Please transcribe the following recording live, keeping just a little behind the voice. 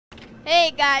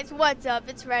Hey guys, what's up?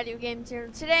 It's Radio Games here.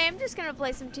 Today I'm just gonna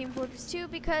play some Team Fortress 2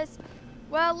 because,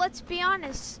 well, let's be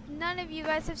honest, none of you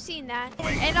guys have seen that.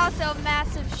 And also a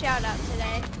massive shout out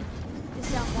today to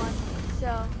someone.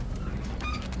 So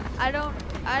I don't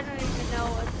even know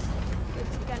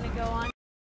what's gonna go on.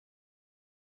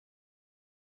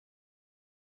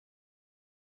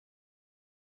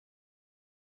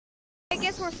 I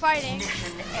guess we're fighting,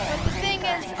 but the thing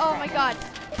is, oh my god.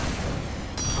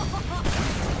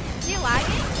 Is he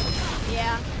lagging?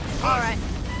 Yeah. Alright.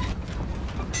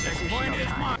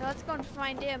 So let's go and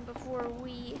find him before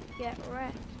we get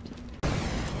wrecked.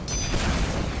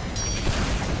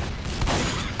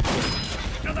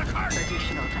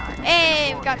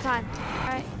 Hey, we've got time.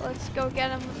 Alright, let's go get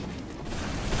him.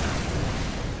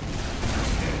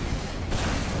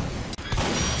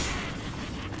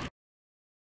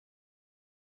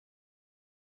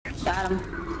 Got him.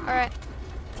 Alright.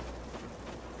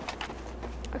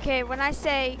 Okay, when I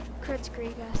say crit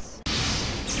screen, guys.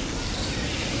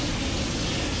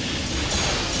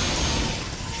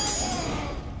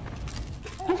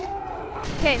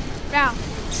 Okay, now.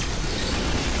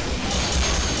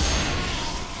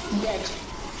 Dead.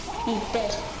 He's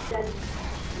dead.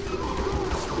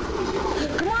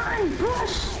 Come on,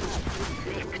 push!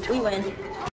 We win.